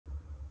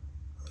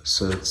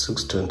So it's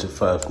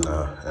 6:25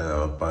 now, and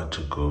I'm about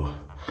to go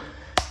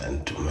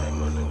and do my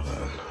morning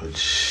run,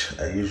 which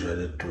I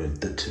usually do a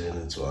 30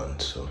 minutes one.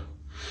 So,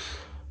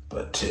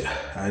 but yeah,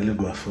 I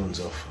leave my phones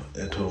off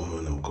at home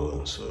when I'm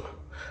going, so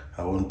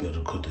I won't be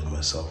recording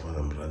myself when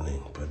I'm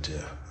running. But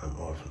yeah, I'm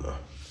off now.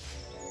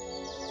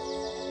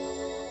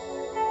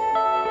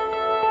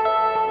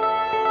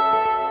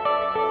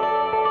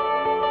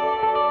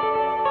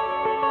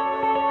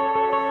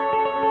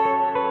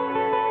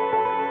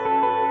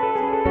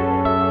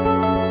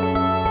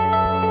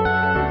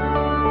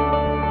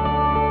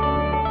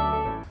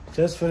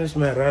 Just finished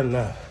my run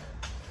now.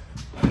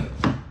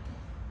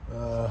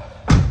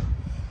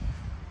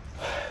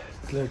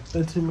 It's like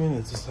 30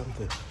 minutes or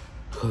something,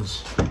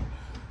 because I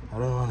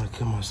don't want to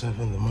kill myself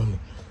in the morning.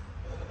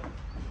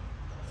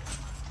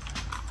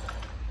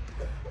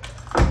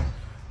 I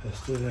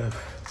still have,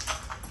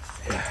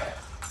 yeah,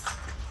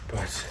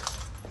 but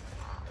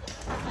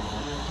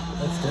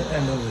that's the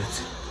end of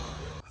it.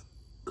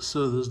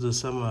 So this is the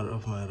summary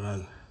of my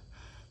run.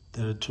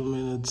 There are 2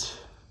 minutes,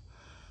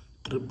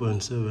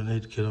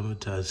 3.78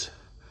 kilometers,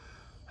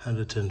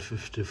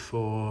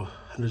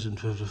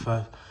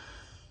 155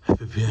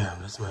 ppm.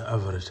 That's my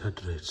average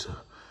heart rate, so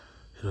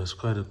it was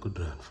quite a good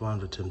run.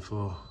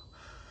 404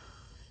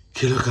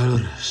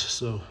 kilocalories,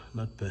 so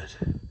not bad.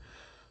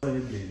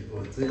 Okay,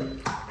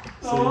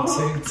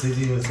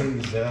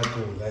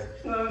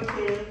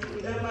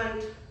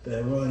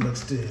 the one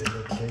next to you,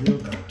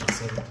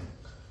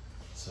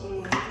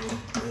 so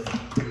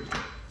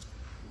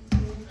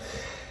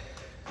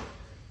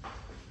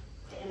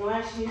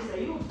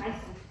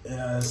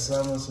yeah,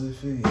 summer's we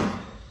figure.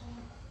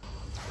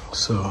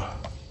 So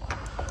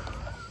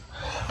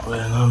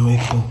we're now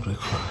making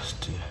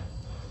breakfast here.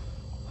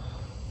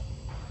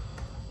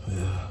 We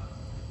are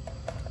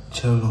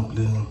chopping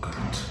plain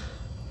cut.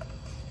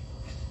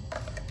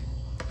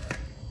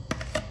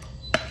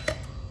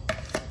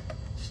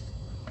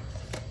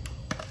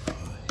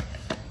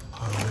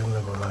 And then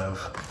we're gonna have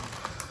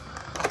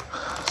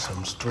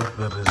some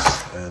strawberries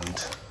and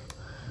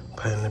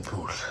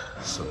pineapple.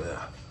 So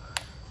yeah.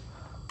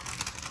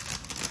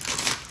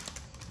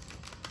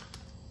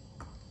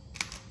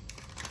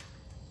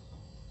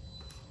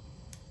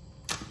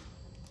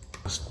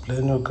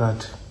 Plain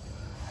yogurt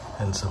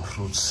and some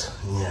fruits,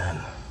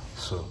 nyan.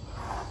 So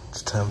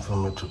it's time for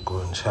me to go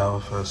and shower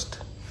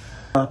first.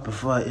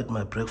 Before I eat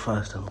my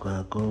breakfast, I'm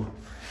gonna go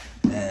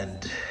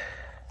and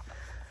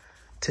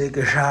take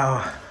a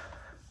shower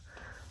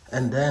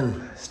and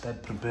then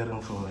start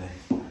preparing for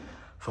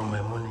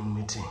my morning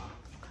meeting.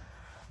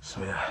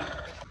 So yeah.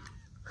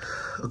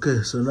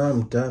 Okay, so now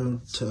I'm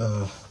done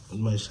with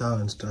my shower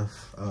and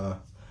stuff.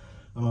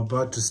 I'm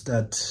about to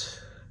start.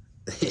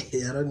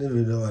 I don't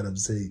even know what I'm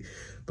saying,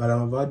 but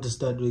I'm about to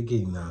start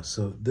working now.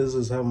 So this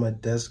is how my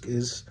desk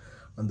is.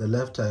 On the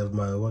left I have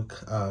my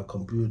work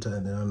computer,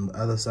 and then on the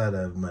other side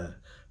I have my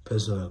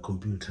personal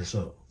computer.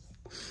 So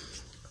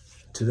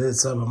today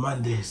is Cyber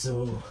Monday,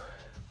 so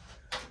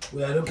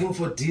we are looking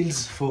for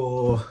deals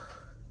for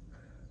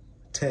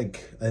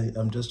tech.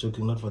 I'm just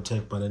joking, not for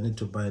tech, but I need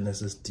to buy an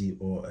SSD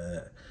or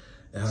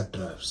a hard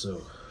drive.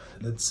 So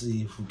let's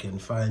see if we can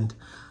find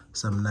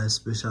some nice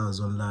specials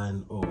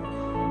online. Or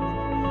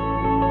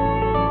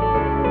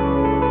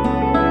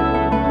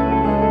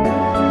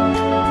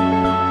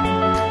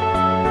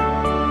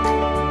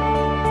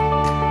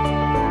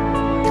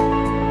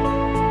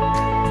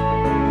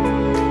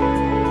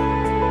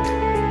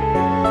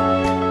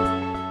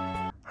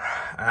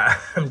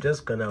I'm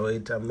just gonna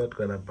wait. I'm not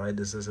gonna buy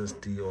this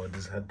SSD or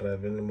this hard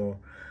drive anymore.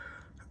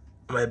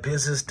 My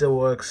PC still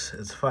works,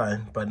 it's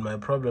fine, but my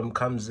problem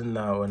comes in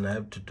now when I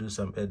have to do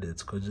some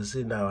edits, because you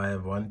see now I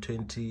have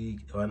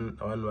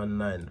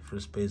 119 free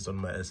space on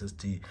my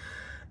SSD,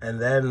 and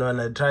then when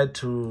I try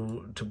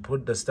to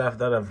put the stuff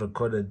that I've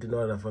recorded in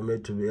order for me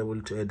to be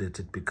able to edit,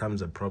 it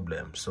becomes a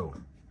problem. So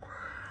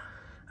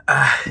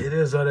it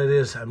is what it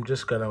is. I'm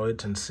just gonna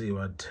wait and see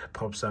what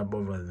pops up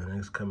over the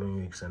next coming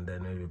weeks, and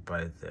then maybe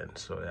buy it then.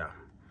 So yeah,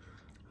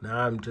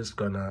 now I'm just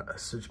gonna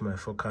switch my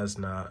focus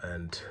now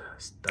and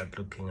start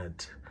looking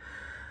at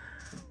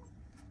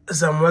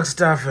some work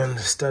stuff and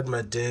start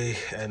my day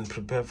and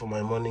prepare for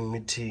my morning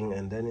meeting,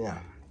 and then yeah,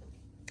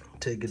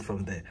 take it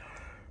from there.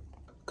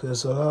 Okay,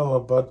 so now I'm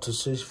about to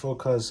switch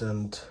focus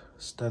and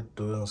start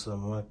doing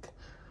some work.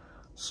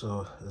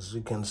 So as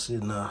you can see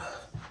now,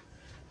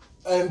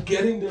 I'm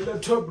getting the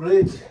laptop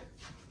ready.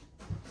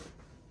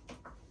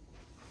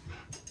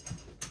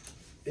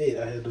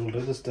 Hey, I had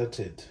already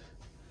started.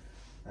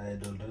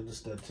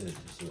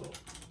 So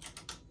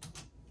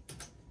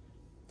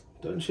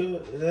don't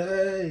show.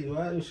 Hey,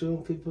 why are you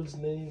showing people's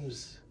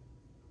names?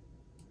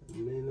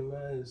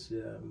 Minimize,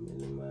 yeah,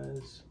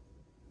 minimize.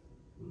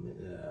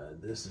 Yeah,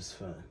 this is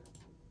fine.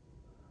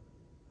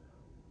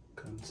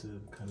 Cancel.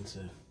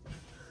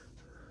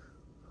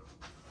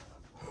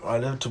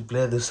 I'll have to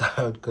play this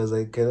out because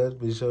I cannot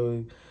be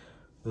showing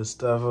the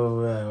stuff of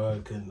where I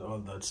work and all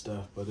that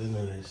stuff. But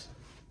anyways,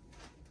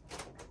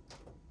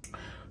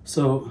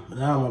 so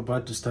now I'm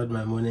about to start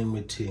my morning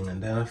meeting,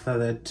 and then after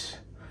that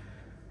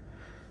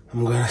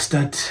I'm gonna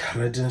start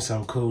writing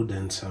some code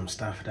and some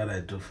stuff that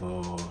I do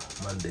for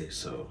Monday.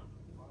 So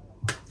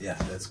yeah,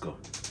 let's go.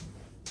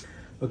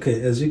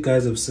 Okay, as you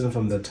guys have seen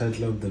from the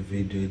title of the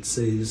video, it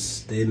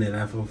says day in the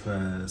life of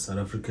a South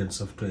African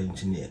software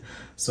engineer.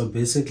 So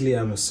basically,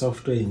 I'm a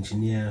software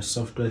engineer,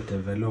 software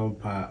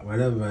developer,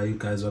 whatever you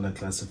guys want to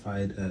classify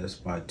it as.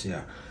 But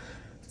yeah,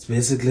 it's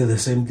basically the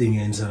same thing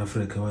in South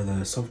Africa, whether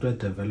a software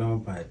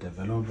developer,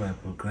 a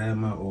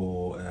programmer,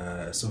 or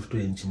a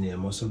software engineer.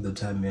 Most of the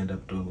time, you end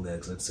up doing the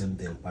exact same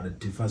thing, but it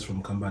differs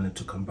from company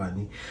to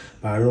company.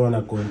 But I don't want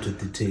to go into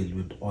detail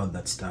with all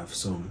that stuff.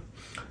 So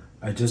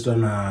I just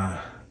want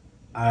to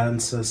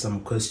answer some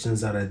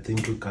questions that I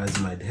think you guys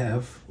might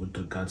have with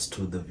regards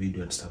to the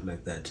video and stuff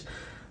like that.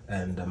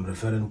 And I'm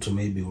referring to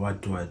maybe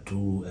what do I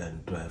do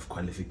and do I have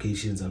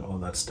qualifications and all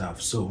that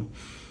stuff. So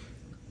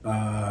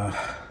I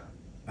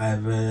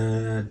have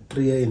a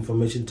 3-year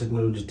information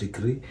technology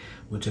degree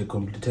which I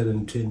completed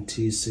in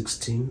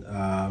 2016.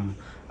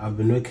 I've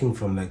been working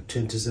from like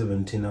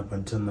 2017 up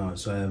until now,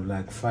 so I have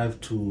like 5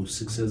 to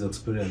 6 years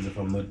experience if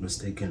I'm not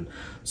mistaken.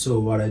 So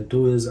what I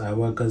do is I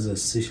work as a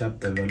C#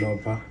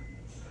 developer.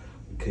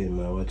 Okay,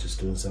 my watch is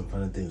doing some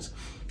funny things.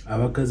 I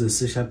work as a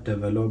C#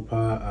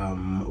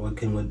 developer,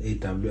 working with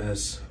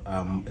AWS.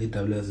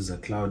 AWS is a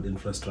cloud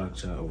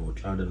infrastructure or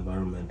cloud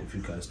environment, if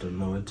you guys don't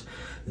know it.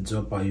 It's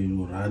where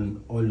you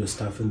run all your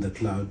stuff in the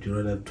cloud. You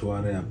don't have to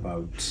worry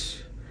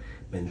about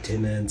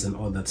maintenance and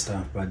all that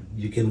stuff, but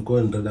you can go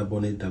and read up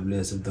on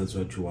AWS if that's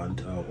what you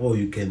want, or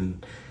you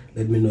can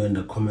let me know in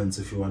the comments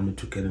if you want me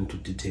to get into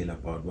detail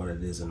about what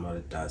it is and what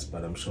it does,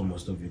 but I'm sure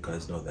most of you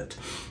guys know that.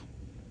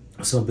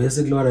 So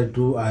basically what I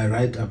do, I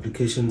write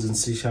applications in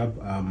C#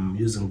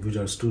 using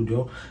Visual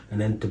Studio and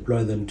then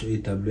deploy them to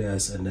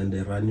AWS, and then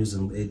they run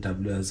using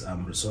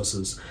AWS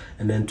resources.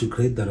 And then to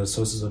create the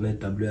resources on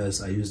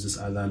AWS, I use this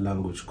other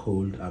language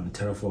called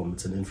Terraform.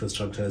 It's an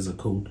infrastructure as a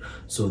code,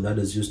 so that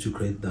is used to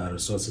create the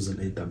resources in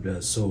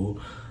AWS. So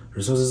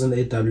resources in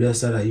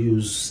AWS that I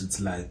use, it's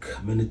like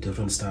many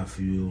different stuff.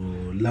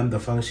 You Lambda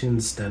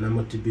functions,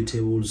 DynamoDB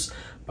tables,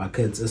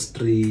 buckets,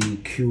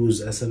 S3,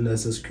 queues,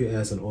 SNS,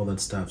 SQS, and all that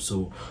stuff.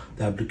 So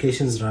the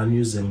applications run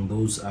using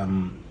those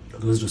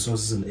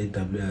resources in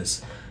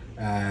AWS.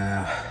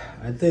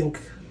 I think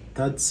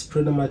that's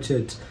pretty much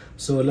it.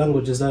 So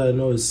languages that I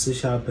know is C#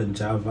 and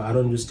Java. I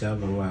don't use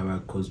Java where I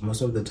work because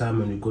most of the time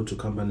when you go to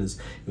companies,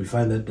 you'll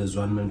find that there's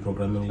one main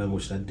programming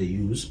language that they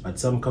use, but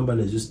some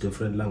companies use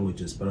different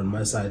languages. But on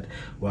my side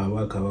where I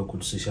work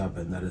with C#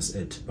 and that is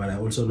it. But I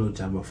also know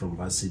Java from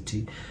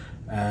varsity.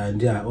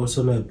 And yeah, I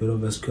also know a bit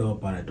of SQL,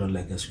 but I don't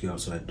like SQL,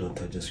 so I don't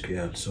touch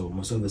SQL. So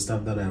most of the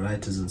stuff that I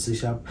write is in C#.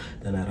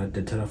 Then I write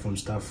the Terraform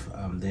stuff,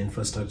 the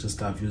infrastructure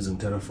stuff using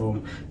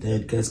Terraform.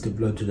 Then it gets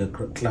deployed to the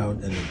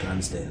cloud and it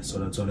runs there. So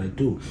that's what I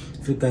do.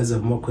 If you guys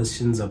have more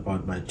questions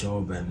about my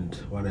job and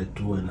what I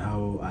do and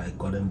how I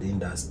got in the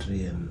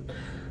industry and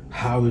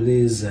how it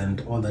is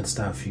and all that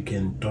stuff, you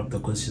can drop the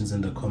questions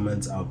in the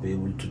comments. I'll be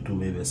able to do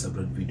maybe a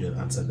separate video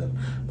and answer them.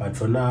 But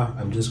for now,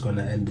 I'm just going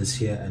to end this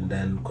here and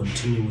then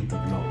continue with the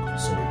vlog.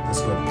 So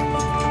let's go.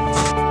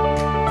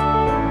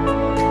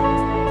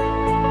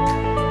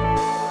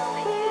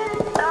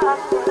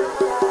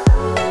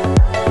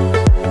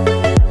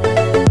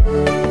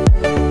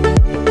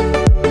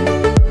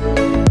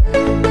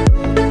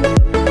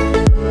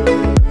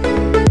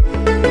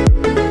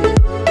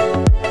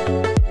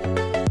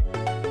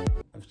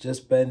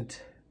 Just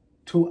spent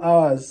 2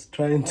 hours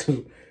trying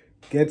to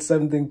get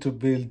something to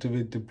build to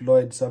be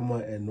deployed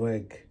somewhere and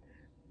work,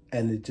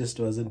 and it just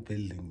wasn't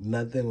building.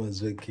 Nothing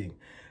was working.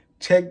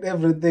 Checked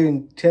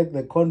everything, checked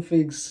the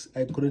configs.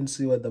 I couldn't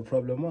see what the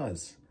problem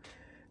was.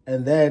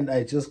 And then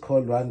I just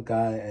called one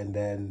guy, and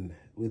then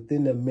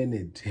within a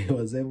minute he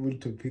was able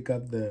to pick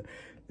up the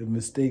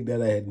mistake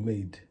that I had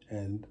made,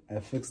 and I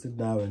fixed it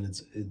now, and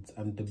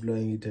I'm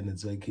deploying it and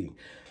it's working.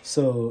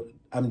 So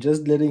I'm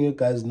just letting you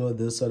guys know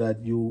this so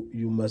that you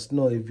must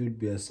know, if you'd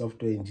be a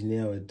software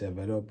engineer or a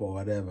developer or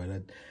whatever,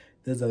 that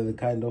these are the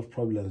kind of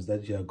problems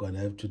that you are going to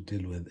have to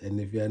deal with. And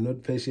if you are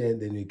not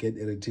patient and you get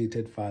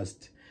irritated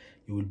fast,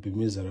 you will be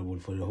miserable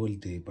for the whole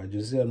day. But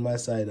you see, on my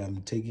side,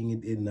 I'm taking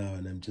it in now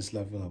and I'm just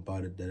laughing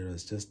about it. That it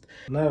was just...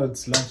 Now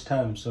it's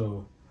lunchtime,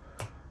 so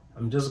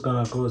I'm just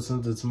gonna go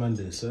since it's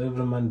Monday. So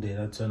every Monday,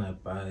 that's when I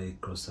buy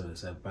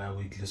groceries. I buy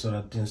weekly so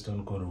that things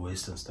don't go to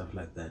waste and stuff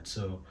like that.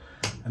 So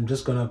I'm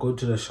just gonna go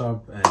to the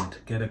shop and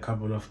get a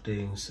couple of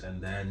things,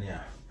 and then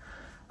yeah,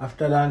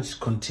 after lunch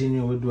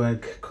continue with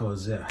work,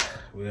 because yeah,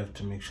 we have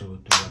to make sure we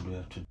do what we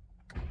have to do.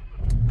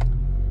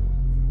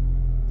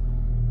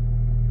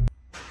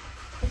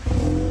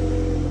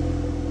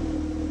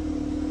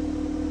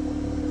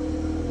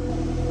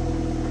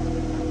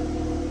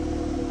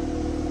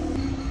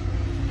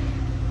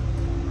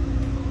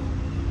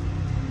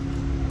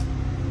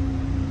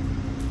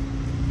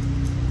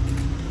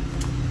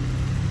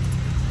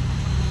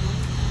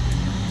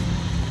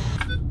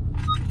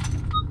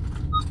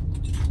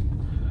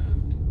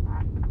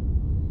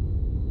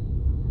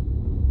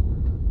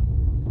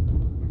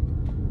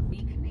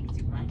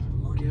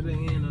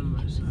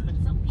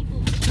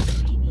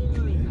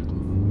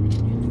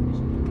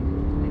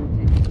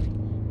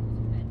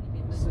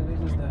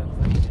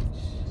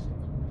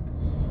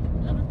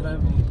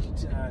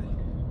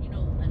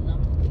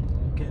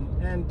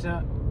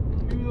 later.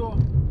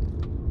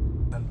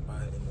 And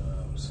buy in the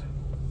house.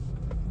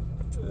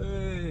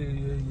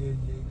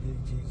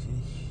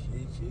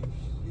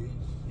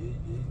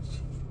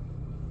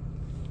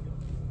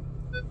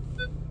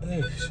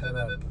 Hey, shut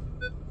up.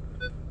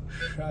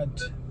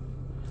 Shut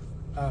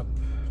up.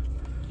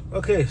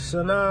 Okay,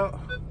 so now,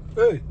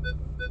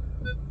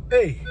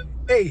 hey,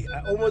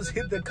 I almost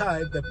hit the car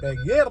at the back.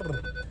 Yeah,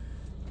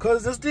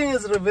 because this thing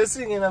is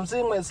reversing and I'm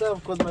seeing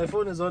myself because my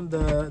phone is on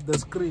the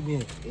screen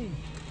here. Hey.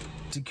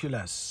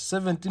 Ridiculous.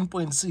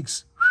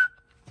 17.6.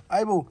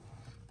 Aibo.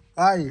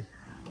 Aye.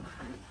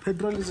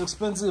 Petrol is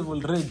expensive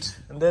already.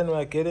 And then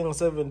we're getting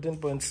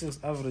 17.6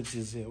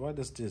 averages here. What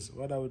is this?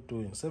 What are we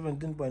doing?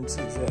 17.6,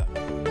 yeah.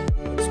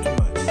 That's too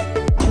much.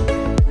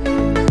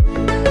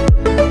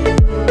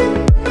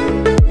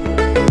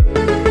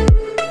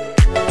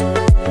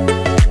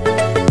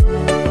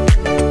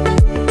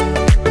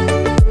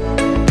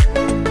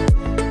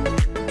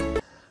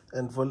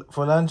 And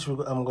for lunch,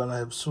 I'm gonna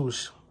have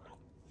sushi.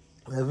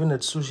 I haven't had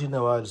sushi in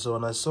a while, so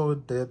when I saw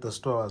it there at the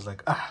store, I was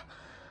like,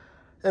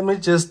 let me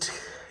just,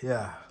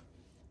 yeah.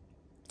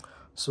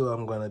 So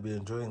I'm gonna be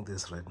enjoying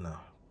this right now,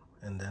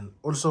 and then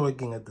also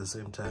working at the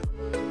same time.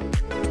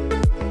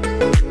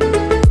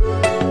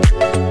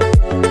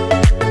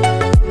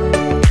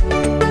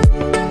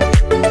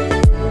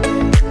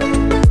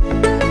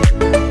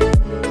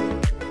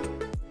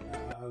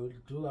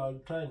 I'll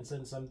try and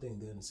send something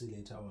then see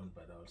later on,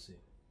 but I'll see.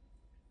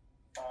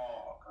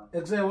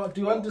 Okay. What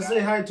do you want to say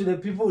hi to the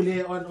people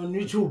here on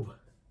YouTube?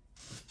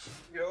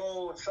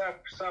 Yo, what's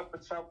up,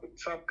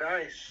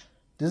 guys?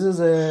 This is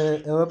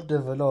a web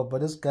developer.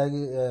 This guy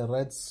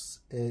writes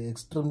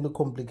extremely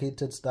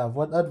complicated stuff.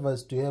 What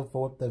advice do you have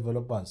for web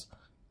developers?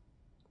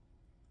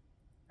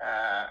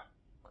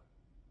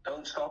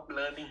 Don't stop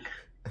learning.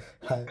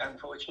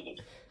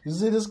 Unfortunately. You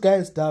see, this guy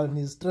is down.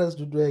 He's stressed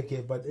with work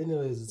here, but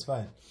anyways, it's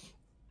fine.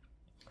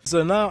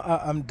 So now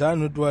I'm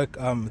done with work.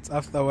 It's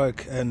after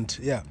work, and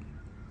yeah,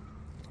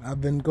 I've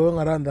been going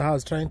around the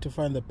house trying to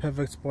find the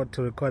perfect spot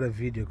to record a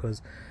video,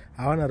 because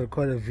I want to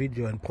record a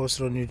video and post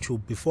it on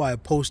YouTube before I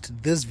post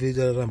this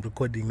video that I'm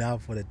recording now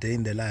for the day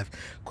in the life,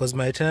 because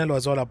my channel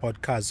was all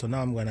about cars, so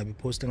now I'm going to be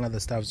posting other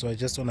stuff, so I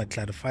just want to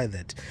clarify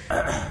that.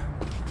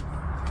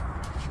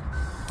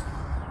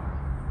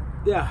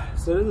 Yeah,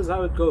 so this is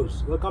how it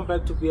goes. Welcome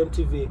back to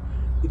BMTV.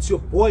 It's your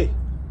boy.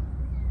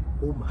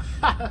 Oh my.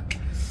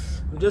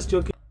 I'm just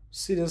joking.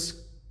 See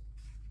this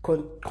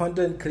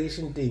content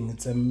creation thing,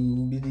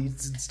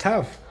 it's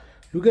tough.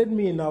 Look at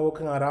me now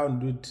walking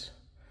around with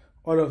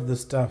all of the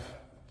stuff.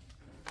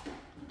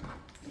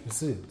 You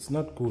see, it's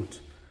not good,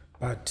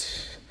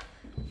 but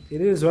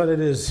it is what it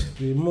is.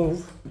 We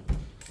move.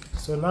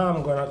 So now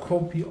I'm gonna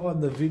copy all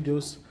the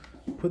videos,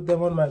 put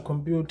them on my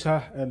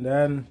computer, and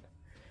then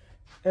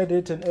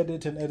edit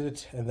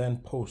and then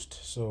post.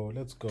 So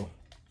let's go.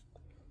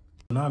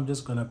 Now I'm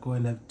just gonna go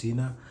and have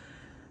dinner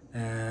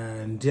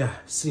and yeah,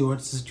 see what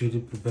Judy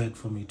prepared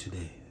for me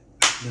today.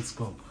 Let's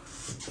go.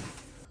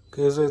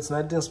 Okay, so it's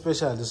nothing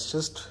special. It's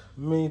just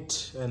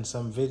meat and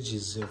some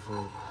veggies here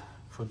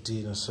for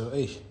dinner. So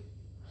hey,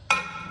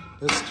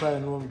 let's try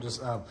and warm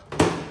this up.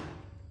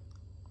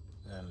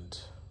 And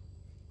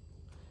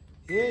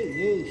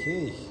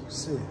hey, you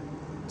see,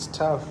 it's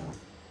tough.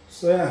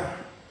 So yeah.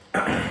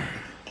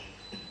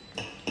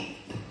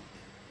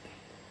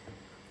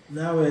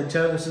 Now we're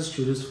enjoying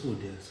Judy's food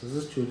here. So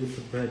this Judy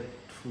prepared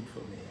food for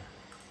me.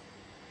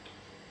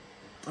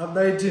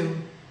 After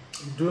eating,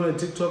 I'm doing a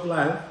TikTok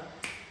live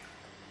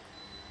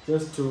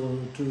just to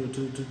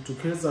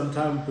kill some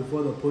time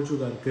before the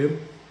Portugal game,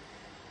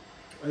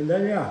 and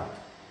then yeah,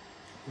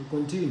 we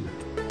continue.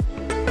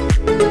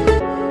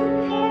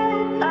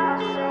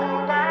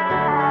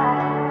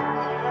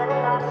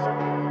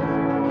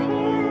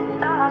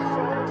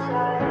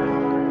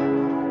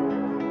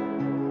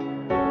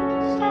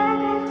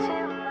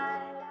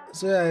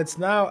 So yeah, it's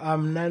now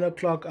 9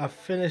 o'clock. I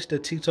finished the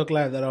TikTok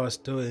live that I was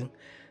doing.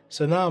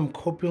 So now I'm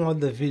copying all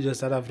the videos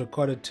that I've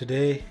recorded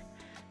today,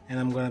 and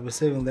I'm going to be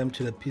saving them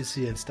to the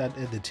PC and start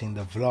editing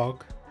the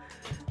vlog.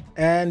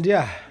 And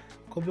yeah,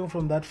 copying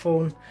from that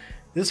phone.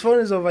 This phone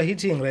is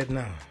overheating right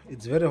now.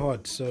 It's very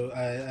hot, so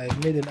I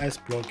made an ice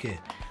block here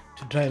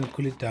to try and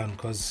cool it down,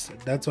 because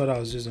that's what I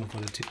was using for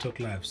the TikTok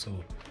live.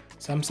 So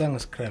Samsung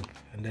is crap,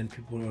 and then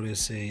people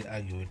always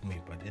argue with me.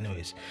 But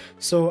anyways,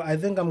 so I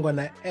think I'm going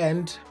to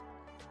end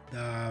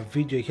the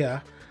video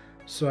here.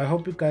 So I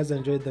hope you guys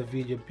enjoyed the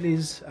video.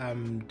 Please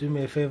do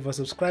me a favor,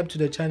 subscribe to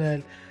the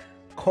channel,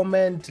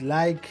 comment,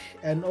 like,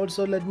 and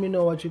also let me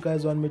know what you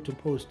guys want me to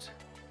post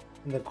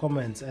in the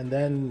comments. And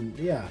then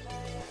yeah.